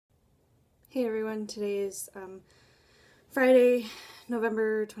Hey everyone, today is Friday,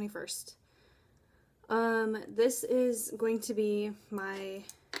 November 21st. This is going to be my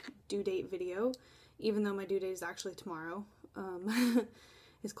due date video, even though my due date is actually tomorrow.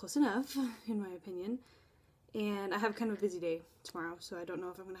 It's close enough, in my opinion. And I have kind of a busy day tomorrow, so I don't know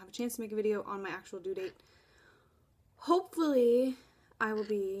if I'm going to have a chance to make a video on my actual due date. Hopefully, I will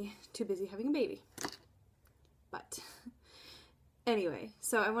be too busy having a baby. But anyway,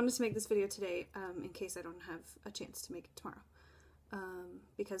 so I wanted to make this video today in case I don't have a chance to make it tomorrow.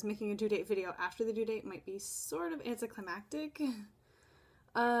 Because making a due date video after the due date might be sort of anticlimactic.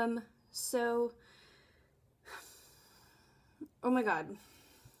 So, oh my god.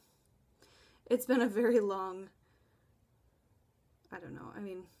 It's been a very long, I don't know, I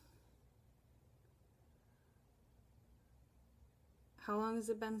mean, how long has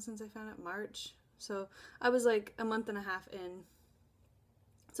it been since I found out? March? So I was like a month and a half in.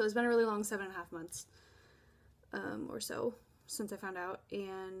 So it's been a really long 7.5 months or so since I found out.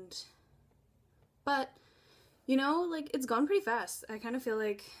 But, you know, like, it's gone pretty fast. I kind of feel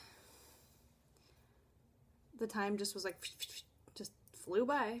like the time just was like, just flew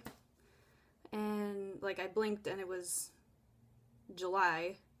by. And, like, I blinked and it was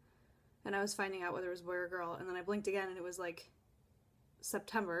July. And I was finding out whether it was boy or girl. And then I blinked again and it was, like,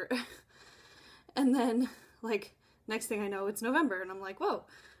 September. And then, like, next thing I know, it's November. And I'm like, whoa,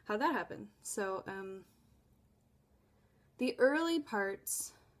 how'd that happen? So, the early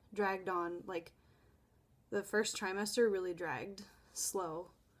parts dragged on. Like, the first trimester really dragged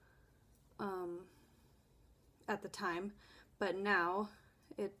slow at the time. But now,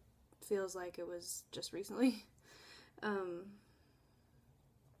 it feels like it was just recently.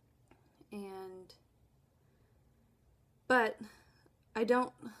 But I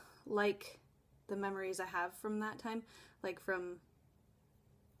don't like the memories I have from that time, like from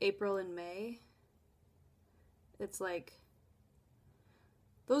April and May. It's like,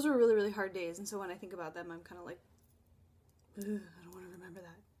 those were really, really hard days, and so when I think about them, I'm kind of like, I don't want to remember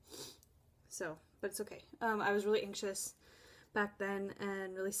that. So, but it's okay. I was really anxious back then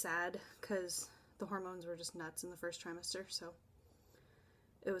and really sad because the hormones were just nuts in the first trimester, so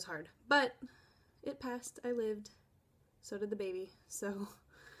it was hard. But it passed. I lived. So did the baby. So,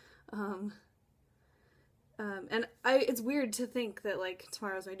 and it's weird to think that, like,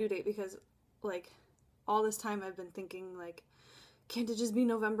 tomorrow's my due date because, like, all this time I've been thinking, like, can't it just be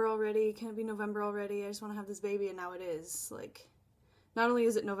November already? Can't it be November already? I just want to have this baby, and now it is. Like, not only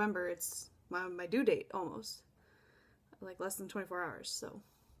is it November, it's my due date, almost. Like, less than 24 hours, so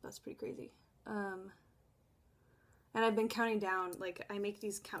that's pretty crazy. And I've been counting down, like, I make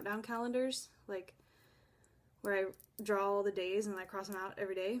these countdown calendars, like, where I draw all the days and I cross them out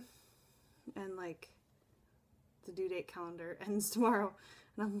every day. And, like, the due date calendar ends tomorrow.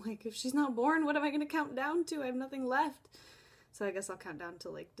 And I'm like, if she's not born, what am I going to count down to? I have nothing left. So I guess I'll count down to,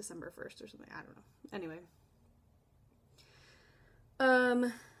 like, December 1st or something. I don't know. Anyway.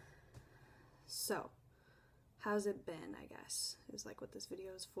 So, how's it been, I guess, is, like, what this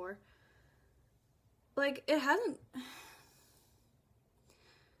video is for. Like, it hasn't...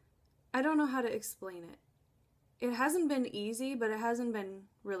 I don't know how to explain it. It hasn't been easy, but it hasn't been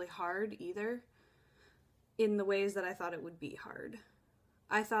really hard either in the ways that I thought it would be hard.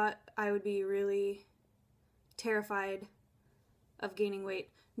 I thought I would be really terrified of gaining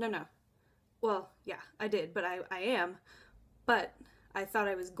weight. No. Well, yeah, I did, but I am. But I thought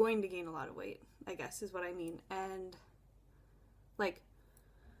I was going to gain a lot of weight, I guess is what I mean. And, like,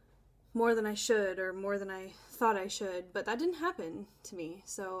 more than I should or more than I thought I should. But that didn't happen to me.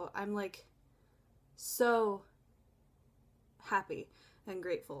 So I'm, like, so happy and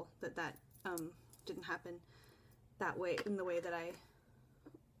grateful that that didn't happen that way, in the way that I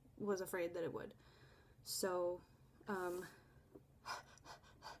was afraid that it would. So,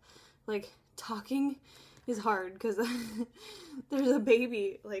 like, talking is hard because there's a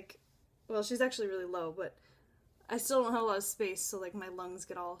baby, like, well, she's actually really low, but I still don't have a lot of space, so, like, my lungs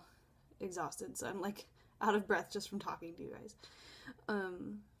get all exhausted, so I'm, like, out of breath just from talking to you guys.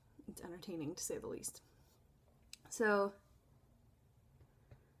 It's entertaining, to say the least. So,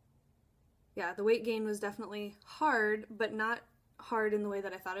 yeah, the weight gain was definitely hard, but not hard in the way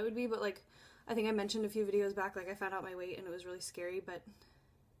that I thought it would be, but, like, I think I mentioned a few videos back, like, I found out my weight and it was really scary, but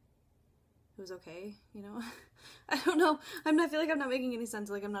it was okay, you know? I don't know, I feel like I'm not making any sense,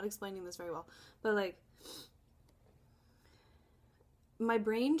 like, I'm not explaining this very well, but, like, my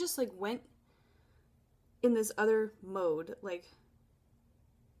brain just, like, went in this other mode, like,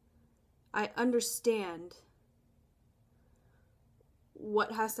 I understand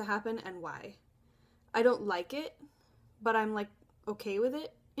what has to happen and why. I don't like it, but I'm, like, okay with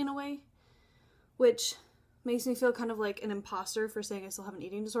it in a way. which makes me feel kind of like an imposter for saying I still have an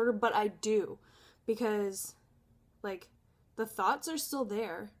eating disorder, but I do, because, like, the thoughts are still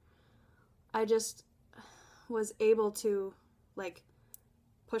there. I just was able to, like,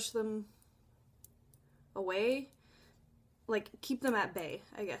 push them away, like, keep them at bay,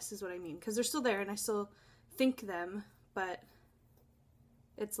 I guess is what I mean, because they're still there and I still think them, but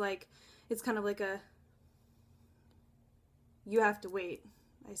it's like, it's kind of like a, you have to wait,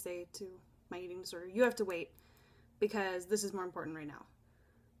 I say to my eating disorder, you have to wait because this is more important right now.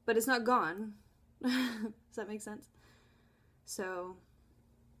 But it's not gone. Does that make sense? So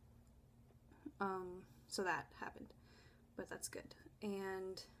that happened, but that's good.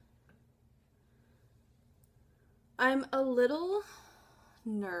 And I'm a little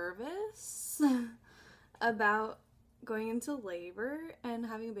nervous about going into labor and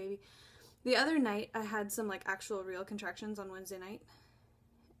having a baby. The other night I had some like actual real contractions on Wednesday night.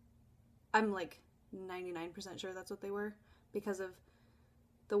 I'm like 99% sure that's what they were because of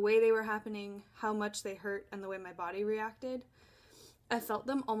the way they were happening, how much they hurt, and the way my body reacted. I felt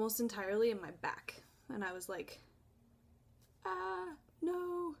them almost entirely in my back. And I was like,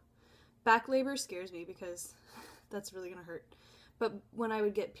 no. Back labor scares me because that's really gonna hurt. But when I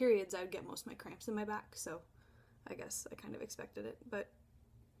would get periods, I would get most of my cramps in my back. So I guess I kind of expected it. But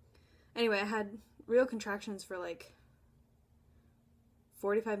anyway, I had real contractions for like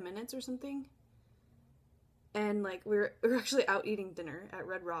 45 minutes or something. And like we were actually out eating dinner at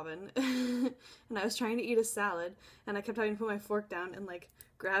Red Robin and I was trying to eat a salad and I kept having to put my fork down and like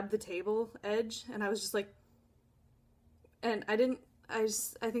grab the table edge, and I was just like, and I think I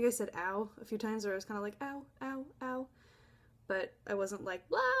said ow a few times, or I was kind of like ow, ow, ow, but I wasn't like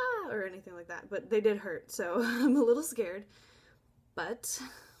blah or anything like that, but they did hurt, so I'm a little scared, but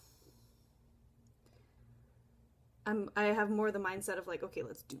I have more the mindset of like, okay,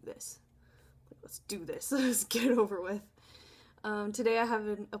 let's do this. Let's get it over with. Today I have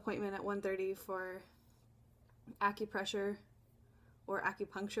an appointment at 1:30 for acupressure or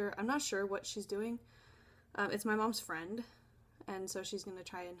acupuncture. I'm not sure what she's doing. It's my mom's friend, and so she's going to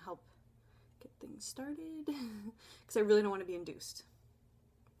try and help get things started because I really don't want to be induced.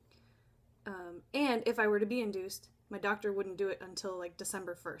 And if I were to be induced, my doctor wouldn't do it until like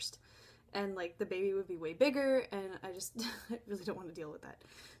December 1st. And like the baby would be way bigger, and I really don't want to deal with that.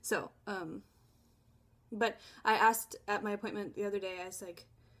 So, but I asked at my appointment the other day, I was like,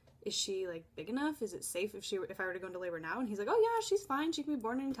 is she like big enough? Is it safe if I were to go into labor now? And he's like, oh yeah, she's fine. She can be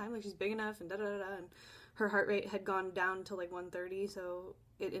born anytime. Like she's big enough and da-da-da-da. And her heart rate had gone down to like 130. So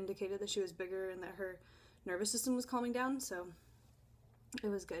it indicated that she was bigger and that her nervous system was calming down. So it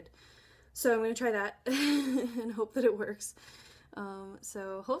was good. So I'm going to try that and hope that it works.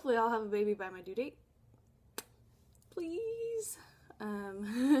 So hopefully I'll have a baby by my due date. Please.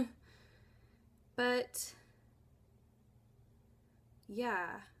 But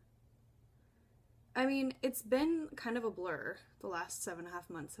yeah, I mean, it's been kind of a blur. The last 7.5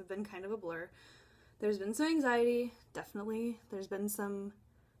 months have been kind of a blur. There's been some anxiety, definitely. There's been some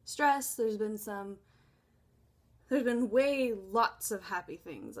stress. There's been lots of happy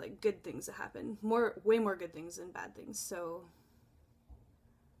things, like good things that happen. Way more good things than bad things. So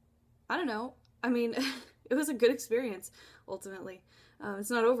I don't know. I mean, it was a good experience, ultimately.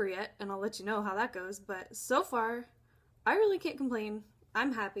 It's not over yet, and I'll let you know how that goes, but so far, I really can't complain.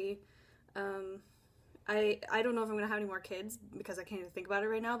 I'm happy. I don't know if I'm going to have any more kids, because I can't even think about it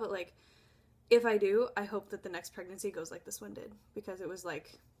right now, but, like, if I do, I hope that the next pregnancy goes like this one did, because it was,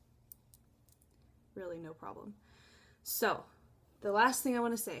 like, really no problem. So, the last thing I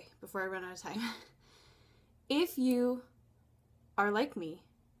want to say before I run out of time, if you are like me,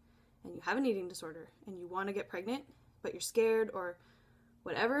 and you have an eating disorder, and you want to get pregnant, but you're scared or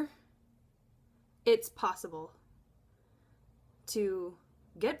whatever, it's possible to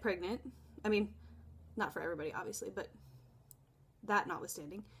get pregnant. I mean, not for everybody, obviously, but that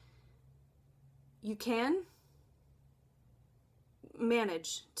notwithstanding, you can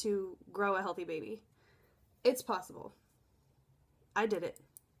manage to grow a healthy baby. It's possible. I did it.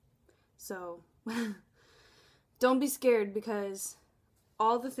 So, don't be scared, because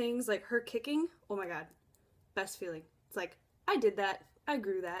all the things, like her kicking, oh my god, best feeling. It's like, I did that. I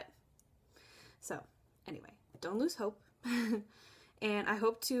grew that. So, anyway, don't lose hope. And I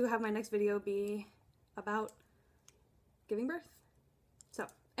hope to have my next video be about giving birth. So,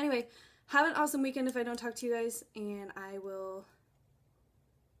 anyway, have an awesome weekend if I don't talk to you guys, and I will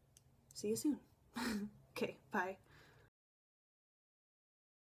see you soon. Okay, bye.